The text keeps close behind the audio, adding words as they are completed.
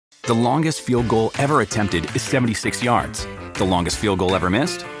The longest field goal ever attempted is 76 yards. The longest field goal ever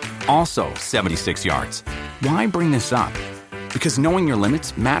missed? Also 76 yards. Why bring this up? Because knowing your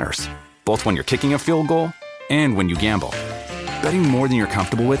limits matters, both when you're kicking a field goal and when you gamble. Betting more than you're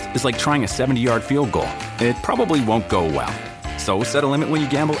comfortable with is like trying a 70-yard field goal. It probably won't go well. So set a limit when you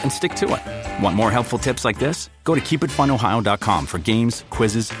gamble and stick to it. Want more helpful tips like this? Go to keepitfunohio.com for games,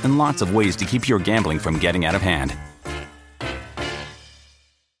 quizzes, and lots of ways to keep your gambling from getting out of hand.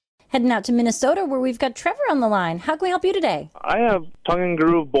 Heading out to Minnesota, where we've got Trevor on the line. How can we help you today? I have tongue and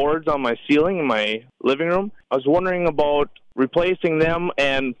groove boards on my ceiling in my living room. I was wondering about replacing them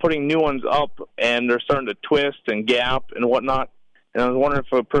and putting new ones up, and they're starting to twist and gap and whatnot. And I was wondering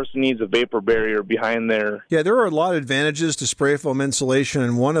if a person needs a vapor barrier behind there. Yeah, there are a lot of advantages to spray foam insulation,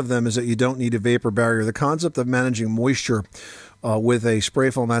 and one of them is that you don't need a vapor barrier. The concept of managing moisture with a spray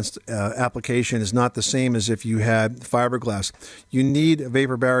foam application is not the same as if you had fiberglass. You need a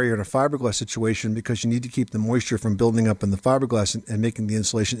vapor barrier in a fiberglass situation because you need to keep the moisture from building up in the fiberglass and making the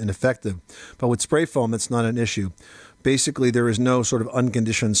insulation ineffective. But with spray foam, it's not an issue. Basically, there is no sort of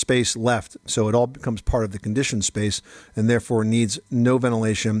unconditioned space left, so it all becomes part of the conditioned space and therefore needs no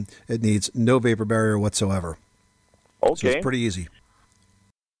ventilation. It needs no vapor barrier whatsoever. Okay. So it's pretty easy.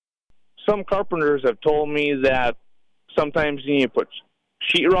 Some carpenters have told me that sometimes you need to put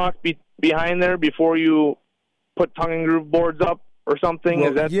sheetrock behind there before you put tongue and groove boards up or something. Well,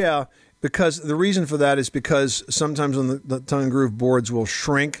 is that? Yeah, because the reason for that is because sometimes when the tongue and groove boards will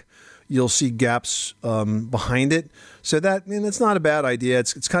shrink, you'll see gaps behind it. So it's not a bad idea.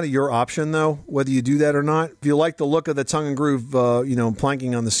 It's kind of your option, though, whether you do that or not. If you like the look of the tongue and groove,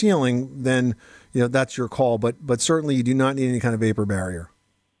 planking on the ceiling, then that's your call. But certainly you do not need any kind of vapor barrier.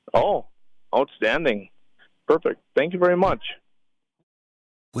 Oh, outstanding. Perfect. Thank you very much.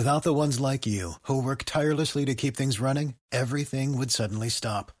 Without the ones like you, who work tirelessly to keep things running, everything would suddenly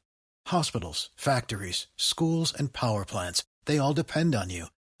stop. Hospitals, factories, schools, and power plants, they all depend on you.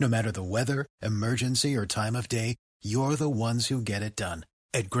 No matter the weather, emergency, or time of day, you're the ones who get it done.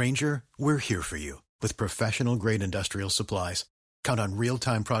 At Grainger, we're here for you with professional-grade industrial supplies. Count on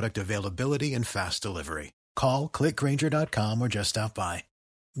real-time product availability and fast delivery. Call, click Grainger.com, or just stop by.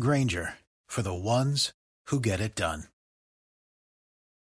 Grainger, for the ones who get it done.